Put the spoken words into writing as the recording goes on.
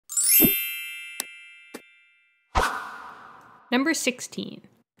Number 16.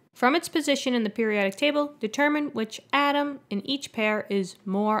 From its position in the periodic table, determine which atom in each pair is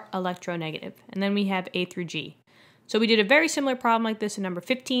more electronegative. And then we have A through G. So we did a very similar problem like this in number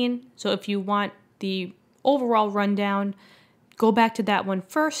 15. So if you want the overall rundown, go back to that one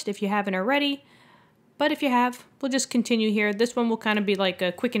first if you haven't already. But if you have, we'll just continue here. This one will kind of be like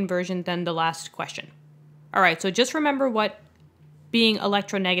a quickened version than the last question. All right, so just remember what being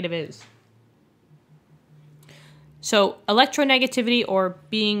electronegative is. So electronegativity, or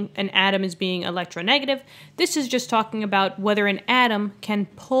being an atom is being electronegative, this is just talking about whether an atom can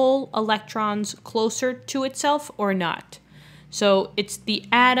pull electrons closer to itself or not. So it's the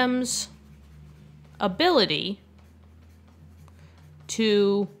atom's ability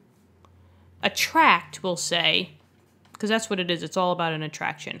to attract, we'll say, because that's what it is, it's all about an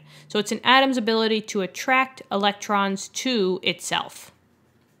attraction. So it's an atom's ability to attract electrons to itself.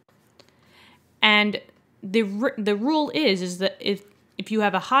 And the rule is that if you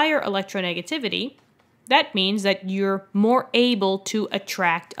have a higher electronegativity, that means that you're more able to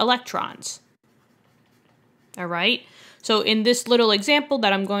attract electrons. All right? So in this little example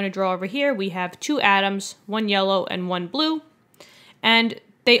that I'm going to draw over here, we have two atoms, one yellow and one blue, and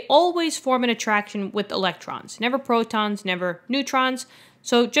they always form an attraction with electrons, never protons, never neutrons.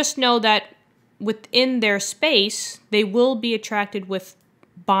 So just know that within their space, they will be attracted with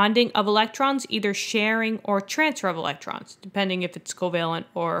bonding of electrons, either sharing or transfer of electrons, depending if it's covalent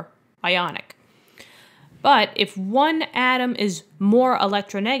or ionic. But if one atom is more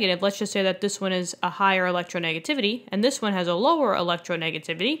electronegative, let's just say that this one is a higher electronegativity and this one has a lower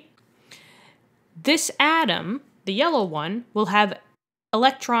electronegativity, this atom, the yellow one, will have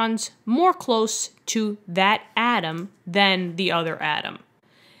electrons more close to that atom than the other atom.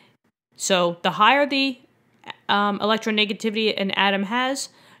 So the higher the electronegativity an atom has,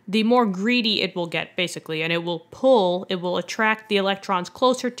 the more greedy it will get, basically, and it will attract the electrons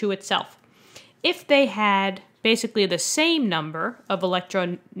closer to itself. If they had basically the same number of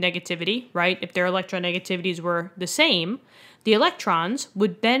electronegativity, right, if their electronegativities were the same, the electrons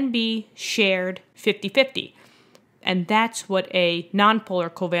would then be shared 50-50. And that's what a nonpolar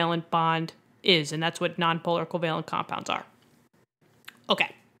covalent bond is, and that's what nonpolar covalent compounds are.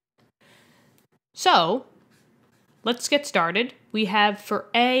 Okay. So let's get started. We have for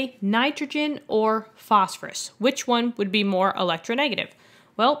A, nitrogen or phosphorus. Which one would be more electronegative?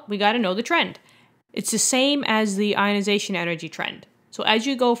 Well, we got to know the trend. It's the same as the ionization energy trend. So as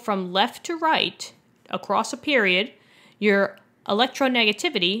you go from left to right across a period, your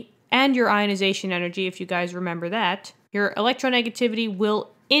electronegativity and your ionization energy, if you guys remember that, your electronegativity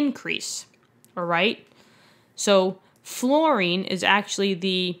will increase, all right? So fluorine is actually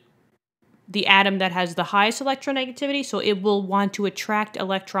the atom that has the highest electronegativity, so it will want to attract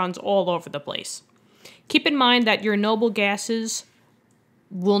electrons all over the place. Keep in mind that your noble gases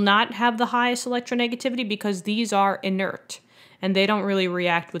will not have the highest electronegativity because these are inert and they don't really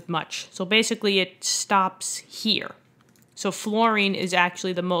react with much. So basically it stops here. So fluorine is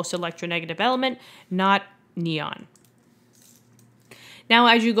actually the most electronegative element, not neon. Now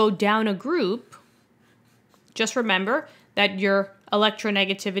as you go down a group, just remember that your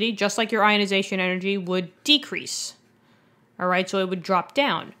electronegativity, just like your ionization energy, would decrease. All right, so it would drop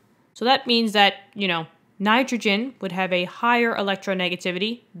down. So that means that, nitrogen would have a higher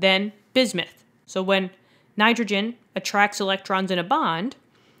electronegativity than bismuth. So when nitrogen attracts electrons in a bond,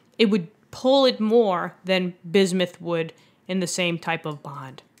 it would pull it more than bismuth would in the same type of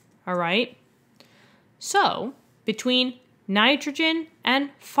bond. All right? So between nitrogen and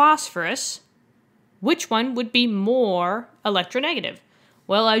phosphorus, which one would be more electronegative?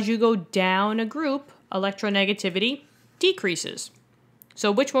 Well, as you go down a group, electronegativity decreases.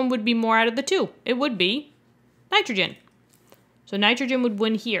 So which one would be more out of the two? It would be nitrogen. So nitrogen would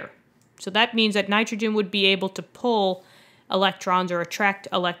win here. So that means that nitrogen would be able to pull electrons or attract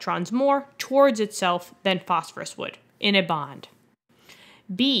electrons more towards itself than phosphorus would in a bond.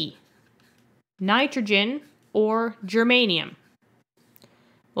 B, nitrogen or germanium.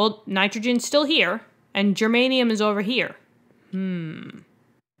 Well, nitrogen's still here, and germanium is over here.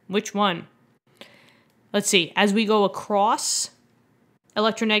 Which one? Let's see. As we go across,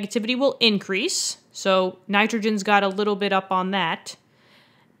 electronegativity will increase. So nitrogen's got a little bit up on that.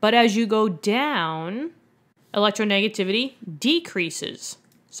 But as you go down, electronegativity decreases.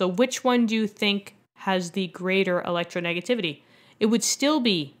 So which one do you think has the greater electronegativity? It would still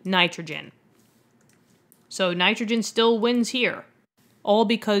be nitrogen. So nitrogen still wins here, all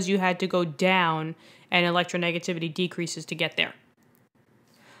because you had to go down and electronegativity decreases to get there.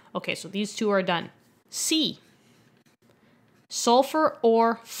 Okay, so these two are done. C, sulfur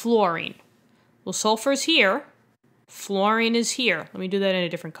or fluorine. Well, sulfur's here, fluorine is here. Let me do that in a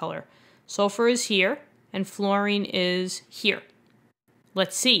different color. Sulfur is here, and fluorine is here.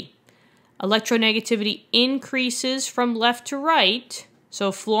 Let's see. Electronegativity increases from left to right,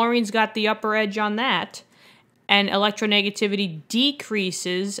 so fluorine's got the upper edge on that, and electronegativity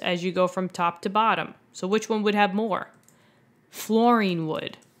decreases as you go from top to bottom. So which one would have more? Fluorine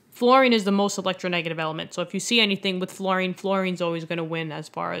would. Fluorine is the most electronegative element, so if you see anything with fluorine, fluorine's always going to win as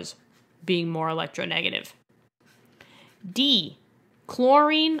far as being more electronegative. D,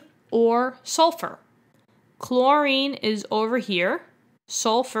 chlorine or sulfur. Chlorine is over here.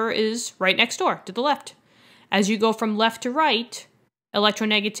 Sulfur is right next door to the left. As you go from left to right,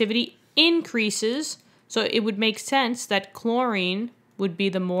 electronegativity increases, so it would make sense that chlorine would be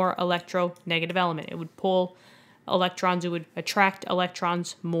the more electronegative element. It would pull electrons, it would attract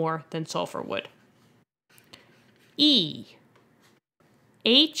electrons more than sulfur would. E,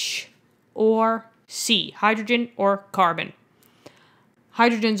 H or C, hydrogen or carbon.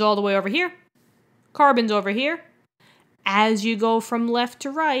 Hydrogen's all the way over here. Carbon's over here. As you go from left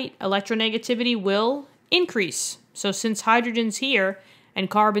to right, electronegativity will increase. So since hydrogen's here and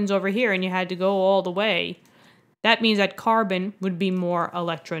carbon's over here and you had to go all the way, that means that carbon would be more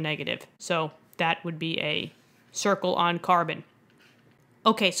electronegative. So that would be a circle on carbon.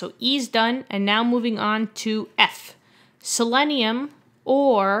 Okay, so E's done, and now moving on to F. Selenium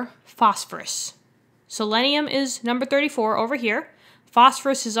or phosphorus. Selenium is number 34 over here.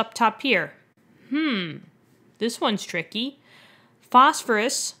 Phosphorus is up top here. This one's tricky.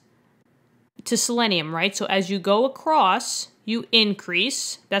 Phosphorus to selenium, right? So as you go across, you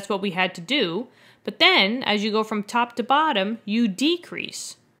increase. That's what we had to do. But then, as you go from top to bottom, you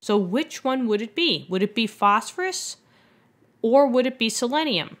decrease. So which one would it be? Would it be phosphorus or would it be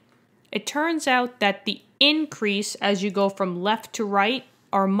selenium? It turns out that the increase as you go from left to right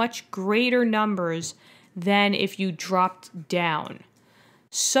are much greater numbers than if you dropped down.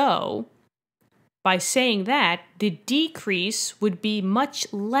 So, by saying that, the decrease would be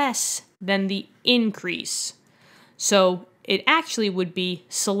much less than the increase. So, it actually would be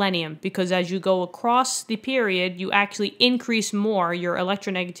selenium, because as you go across the period, you actually increase more. Your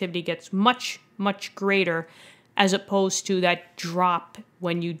electronegativity gets much, much greater as opposed to that drop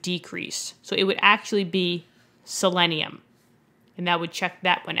when you decrease. So it would actually be selenium, and that would check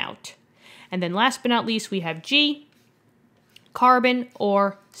that one out. And then last but not least, we have G, carbon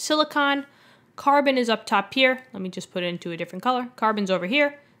or silicon. Carbon is up top here. Let me just put it into a different color. Carbon's over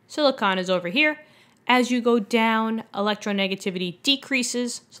here. Silicon is over here. As you go down, electronegativity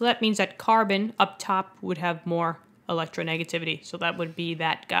decreases. So that means that carbon up top would have more electronegativity. So that would be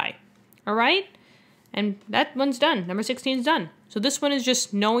that guy. All right? And that one's done. Number 16 is done. So this one is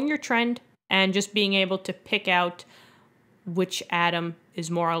just knowing your trend and just being able to pick out which atom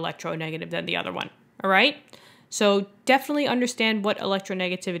is more electronegative than the other one. All right? So definitely understand what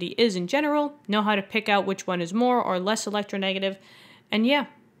electronegativity is in general. Know how to pick out which one is more or less electronegative. And yeah.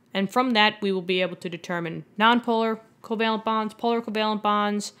 And from that, we will be able to determine nonpolar covalent bonds, polar covalent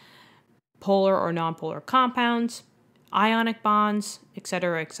bonds, polar or nonpolar compounds, ionic bonds,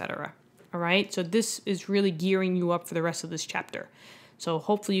 etc., etc. All right, so this is really gearing you up for the rest of this chapter. So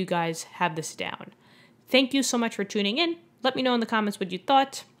hopefully you guys have this down. Thank you so much for tuning in. Let me know in the comments what you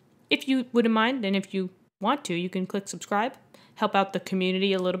thought. If you wouldn't mind, and if you want to, you can click subscribe, help out the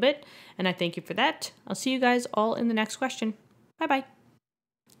community a little bit, and I thank you for that. I'll see you guys all in the next question. Bye-bye.